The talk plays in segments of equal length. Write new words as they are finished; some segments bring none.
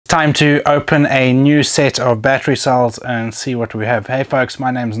Time to open a new set of battery cells and see what we have. Hey folks, my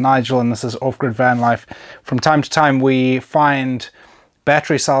name's Nigel and this is Offgrid Van Life. From time to time we find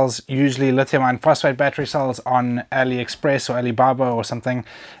battery cells, usually lithium iron phosphate battery cells, on AliExpress or Alibaba or something,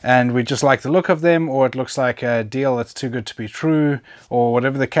 and we just like the look of them, or it looks like a deal that's too good to be true, or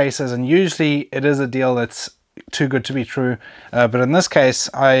whatever the case is. And usually it is a deal that's too good to be true, but in this case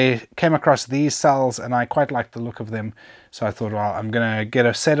I came across these cells and I quite like the look of them, so I thought, well, I'm gonna get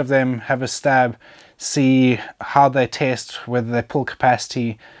a set of them, have a stab, see how they test, whether they pull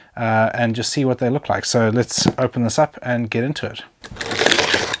capacity, and just see what they look like. So let's open this up and get into it.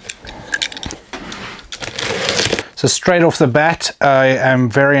 So straight off the bat, I am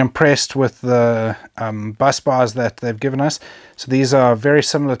very impressed with the bus bars that they've given us. So these are very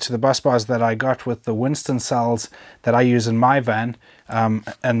similar to the bus bars that I got with the Winston cells that I use in my van.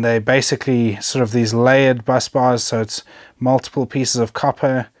 And they're basically sort of these layered bus bars. So it's multiple pieces of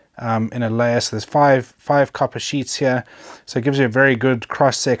copper in a layer. So there's five copper sheets here. So it gives you a very good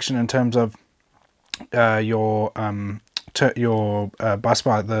cross section in terms of your bus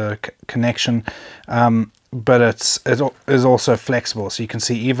bar, the connection. But it is also flexible, so you can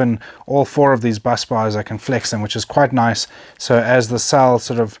see even all four of these bus bars, I can flex them, which is quite nice. So as the cell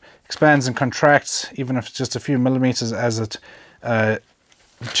sort of expands and contracts, even if it's just a few millimeters as it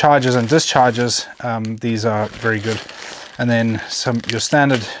charges and discharges, these are very good. And then your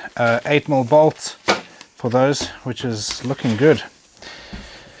standard 8mm bolt for those, which is looking good.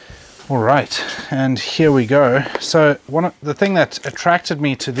 All right, and here we go. So the thing that attracted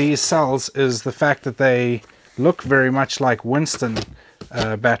me to these cells is the fact that they look very much like Winston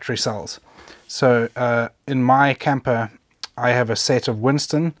battery cells. So in my camper, I have a set of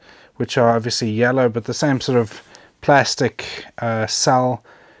Winston, which are obviously yellow, but the same sort of plastic cell,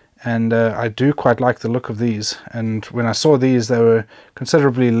 and I do quite like the look of these. And when I saw these, they were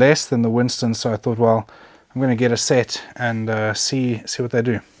considerably less than the Winston, so I thought, well, I'm going to get a set and see what they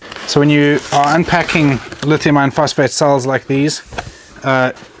do. So when you are unpacking lithium iron phosphate cells like these,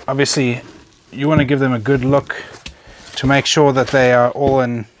 obviously you want to give them a good look to make sure that they are all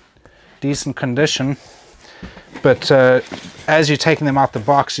in decent condition. But as you're taking them out the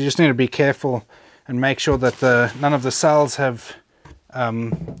box, you just need to be careful and make sure that none of the cells have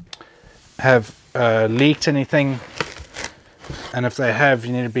leaked anything. And if they have,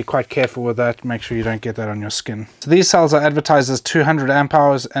 you need to be quite careful with that. Make sure you don't get that on your skin. So these cells are advertised as 200 amp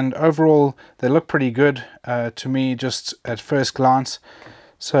hours, and overall they look pretty good to me just at first glance.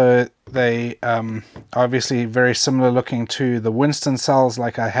 So they obviously very similar looking to the Winston cells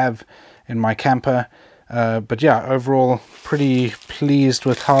like I have in my camper. But yeah, overall pretty pleased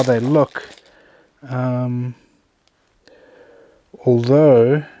with how they look.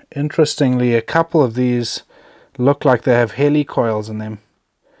 Although, interestingly, a couple of these look like they have helicoils in them.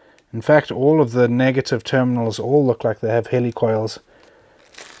 In fact, all of the negative terminals all look like they have helicoils.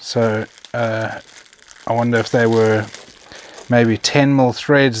 So I wonder if they were maybe 10mm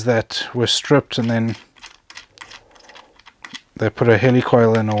threads that were stripped and then they put a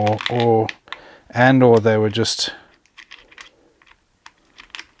helicoil in, or they were just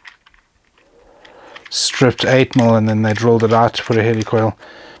stripped 8mm and then they drilled it out to put a helicoil.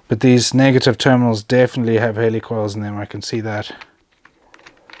 But these negative terminals definitely have helicoils in them, I can see that.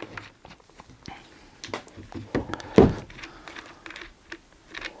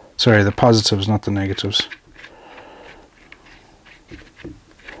 Sorry, the positives, not the negatives.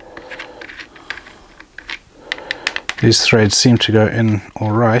 These threads seem to go in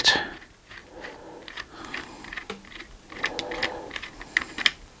all right.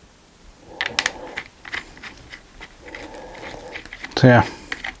 So yeah,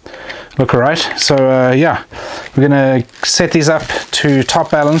 look alright. So yeah, we're gonna set these up to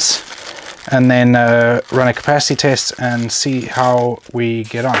top balance and then run a capacity test and see how we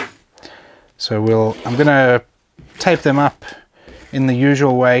get on. So I'm gonna tape them up in the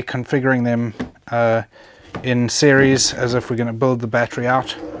usual way, configuring them in series as if we're gonna build the battery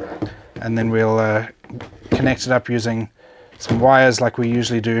out, and then we'll connect it up using some wires like we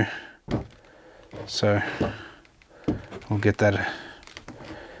usually do. So we'll get that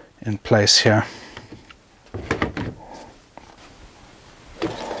in place here.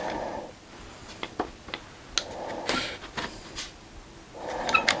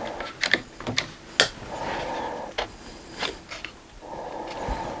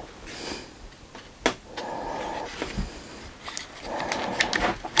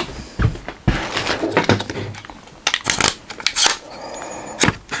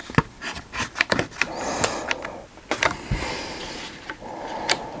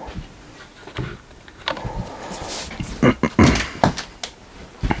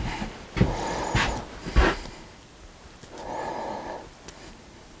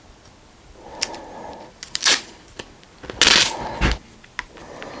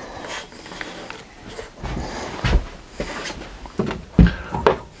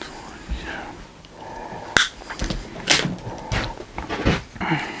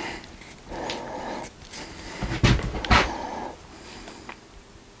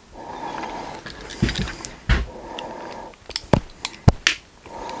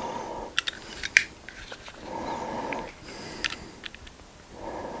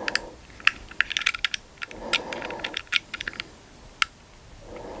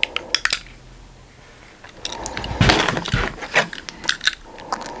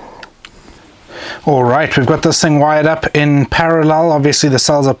 All right, we've got this thing wired up in parallel. Obviously the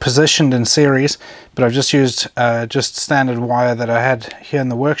cells are positioned in series, but I've just used just standard wire that I had here in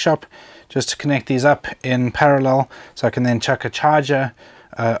the workshop just to connect these up in parallel, so I can then chuck a charger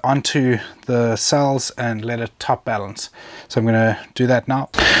onto the cells and let it top balance. So I'm going to do that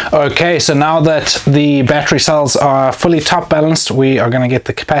now. Okay, so now that the battery cells are fully top balanced, we are going to get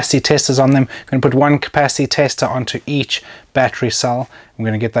the capacity testers on them. I'm going to put one capacity tester onto each battery cell. I'm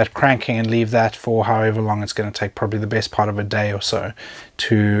going to get that cranking and leave that for however long it's going to take, probably the best part of a day or so,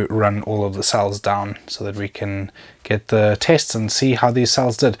 to run all of the cells down so that we can get the tests and see how these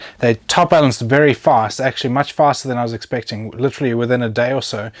cells did. They top balanced very fast, actually much faster than I was expecting, literally within a day or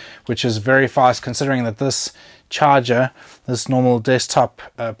so, which is very fast considering that this charger, this normal desktop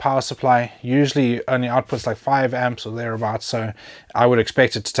power supply, usually only outputs like 5 amps or thereabouts, so I would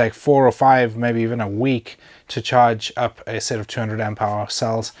expect it to take 4 or 5, maybe even a week to charge up a set of 200 amp hour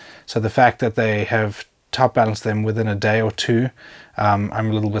cells. So the fact that they have top balanced them within a day or two, I'm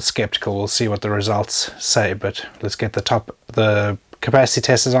a little bit skeptical. We'll see what the results say, but let's get the capacity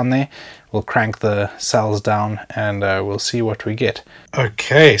testers on there. We'll crank the cells down and we'll see what we get.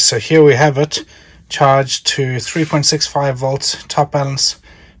 Okay, so here we have it, charged to 3.65 volts, top balance,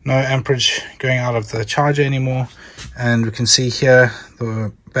 no amperage going out of the charger anymore, and we can see here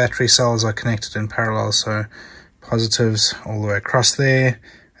the battery cells are connected in parallel, so positives all the way across there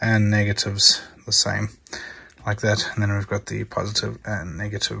and negatives the same, like that. And then we've got the positive and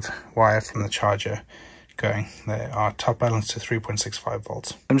negative wire from the charger going. They are top balanced to 3.65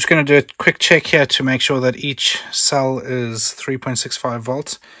 volts. I'm just going to do a quick check here to make sure that each cell is 3.65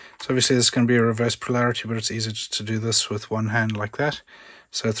 volts. So obviously this is going to be a reverse polarity, but it's easier just to do this with one hand like that.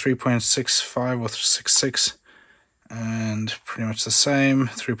 So 3.65 or 66, and pretty much the same,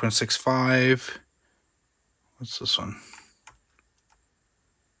 3.65. What's this one?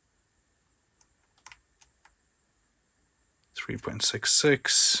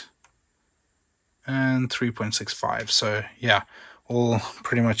 3.66 and 3.65. So yeah, all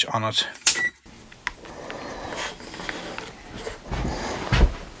pretty much on it.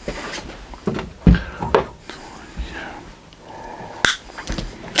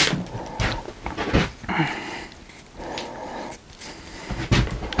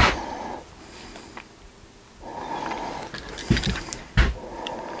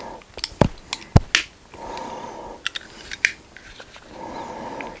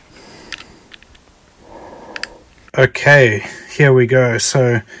 Okay, here we go.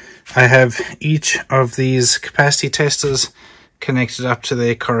 So I have each of these capacity testers connected up to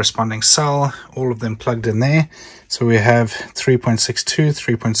their corresponding cell, all of them plugged in there. So we have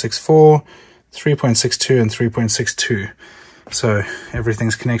 3.62, 3.64, 3.62 and 3.62. So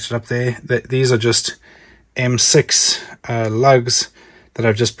everything's connected up there. These are just M6 lugs that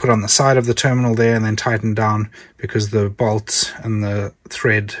I've just put on the side of the terminal there and then tightened down, because the bolts and the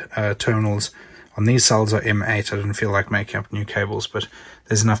thread terminals on these cells are M8. I didn't feel like making up new cables, but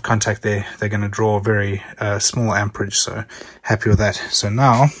there's enough contact there. They're going to draw very small amperage, so happy with that. So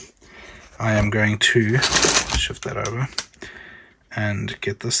now I am going to shift that over and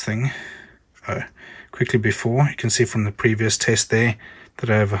get this thing quickly. Before, you can see from the previous test there that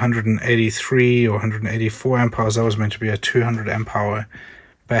I have 183 or 184 amp hours. That was meant to be a 200 amp hour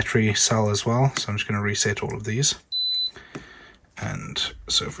battery cell as well. So I'm just going to reset all of these. And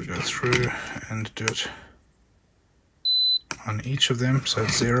so if we go through and do it on each of them, so it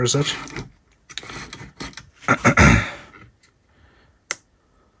zeroes it.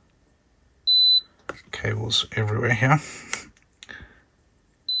 Cables everywhere here.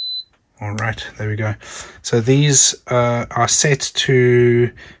 All right, there we go. So these are set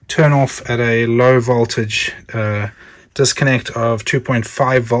to turn off at a low voltage disconnect of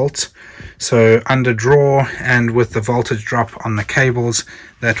 2.5 volts. So under draw and with the voltage drop on the cables,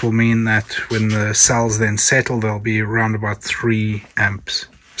 that will mean that when the cells then settle, they'll be around about 3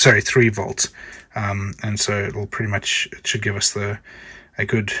 volts. And so it'll pretty much, it should give us a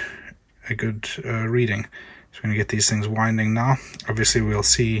good reading. So we're going to get these things winding now. Obviously we'll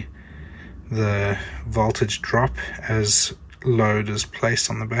see the voltage drop as load is placed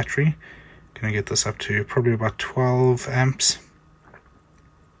on the battery. Going to get this up to probably about 12 amps.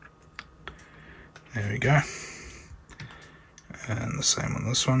 There we go. And the same on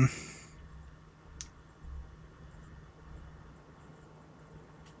this one.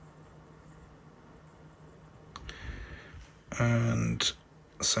 And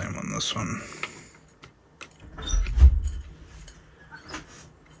same on this one.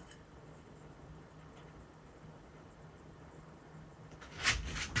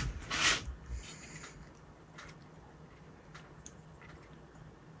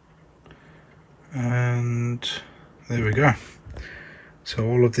 And there we go. So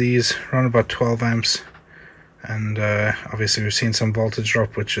all of these run about 12 amps, and obviously we've seen some voltage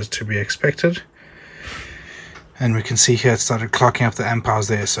drop, which is to be expected. And we can see here it started clocking up the amp hours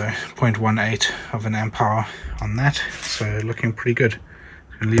there, so 0.18 of an amp hour on that. So looking pretty good.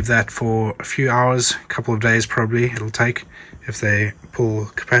 We'll leave that for a few hours, a couple of days probably it'll take if they pull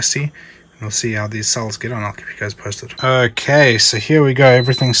capacity. And we'll see how these cells get on. I'll keep you guys posted. Okay, so here we go.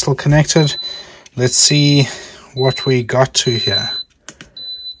 Everything's still connected. Let's see what we got to here.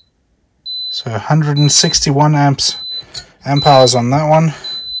 So 161 amp hours on that one.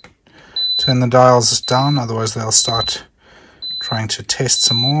 Turn the dials down, otherwise they'll start trying to test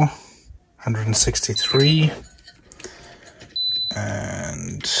some more. 163.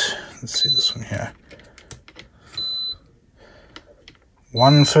 And let's see this one here.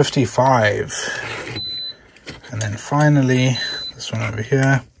 155. And then finally, this one over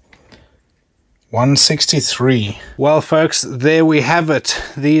here. 163. Well, folks, there we have it.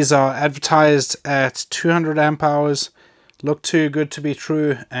 These are advertised at 200 amp hours. Look too good to be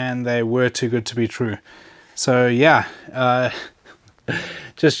true, and they were too good to be true. So yeah,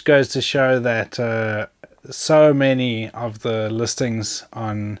 just goes to show that so many of the listings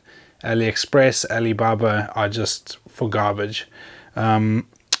on AliExpress, Alibaba are just for garbage.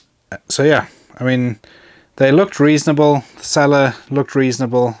 So yeah, I mean, they looked reasonable. The seller looked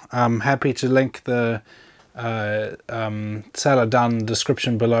reasonable. I'm happy to link the seller down in the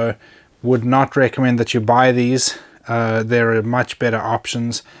description below. Would not recommend that you buy these. There are much better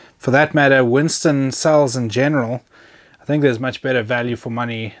options. For that matter, Winston cells in general, I think there's much better value for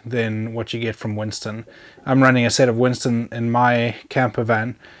money than what you get from Winston. I'm running a set of Winston in my camper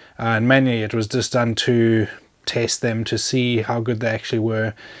van, and mainly it was just done to test them to see how good they actually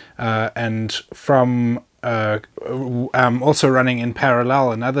were. And from I'm also running in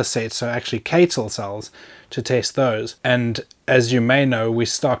parallel another set, so actually Catel cells, to test those. And as you may know, we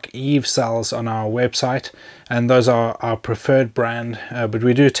stock Eve cells on our website, and those are our preferred brand, but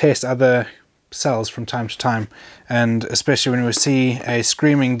we do test other cells from time to time, and especially when we see a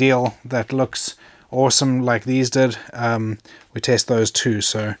screaming deal that looks awesome like these did, we test those too.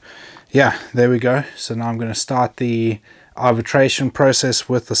 So yeah, there we go. So now I'm going to start the arbitration process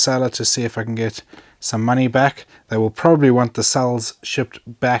with the seller to see if I can get some money back. They will probably want the cells shipped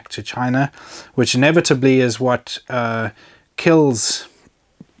back to China, which inevitably is what kills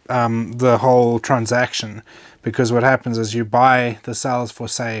the whole transaction, because what happens is you buy the cells for,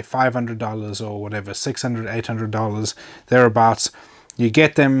 say, $500 or whatever, $600, $800 thereabouts. You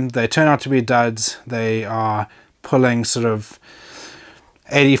get them, they turn out to be duds. They are pulling sort of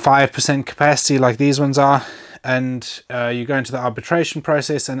 85% capacity like these ones are, and you go into the arbitration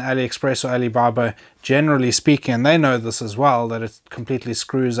process, and AliExpress or Alibaba, generally speaking, and they know this as well, that it completely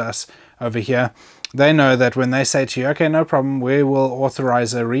screws us over here. They know that when they say to you, okay, no problem, we will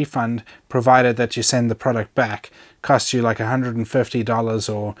authorize a refund provided that you send the product back, costs you like $150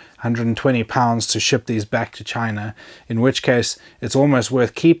 or 120 pounds to ship these back to China, in which case it's almost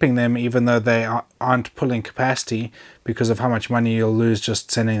worth keeping them even though they aren't pulling capacity, because of how much money you'll lose just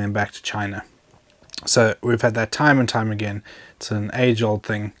sending them back to China. So we've had that time and time again. It's an age-old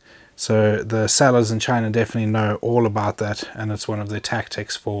thing. So the sellers in China definitely know all about that, and it's one of their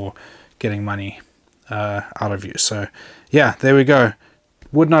tactics for getting money out of you. So yeah, there we go.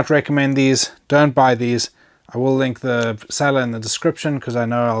 Would not recommend these. Don't buy these. I will link the seller in the description, because I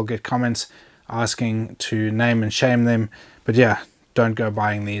know I'll get comments asking to name and shame them. But yeah, don't go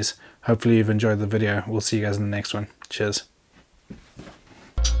buying these. Hopefully you've enjoyed the video. We'll see you guys in the next one. Cheers.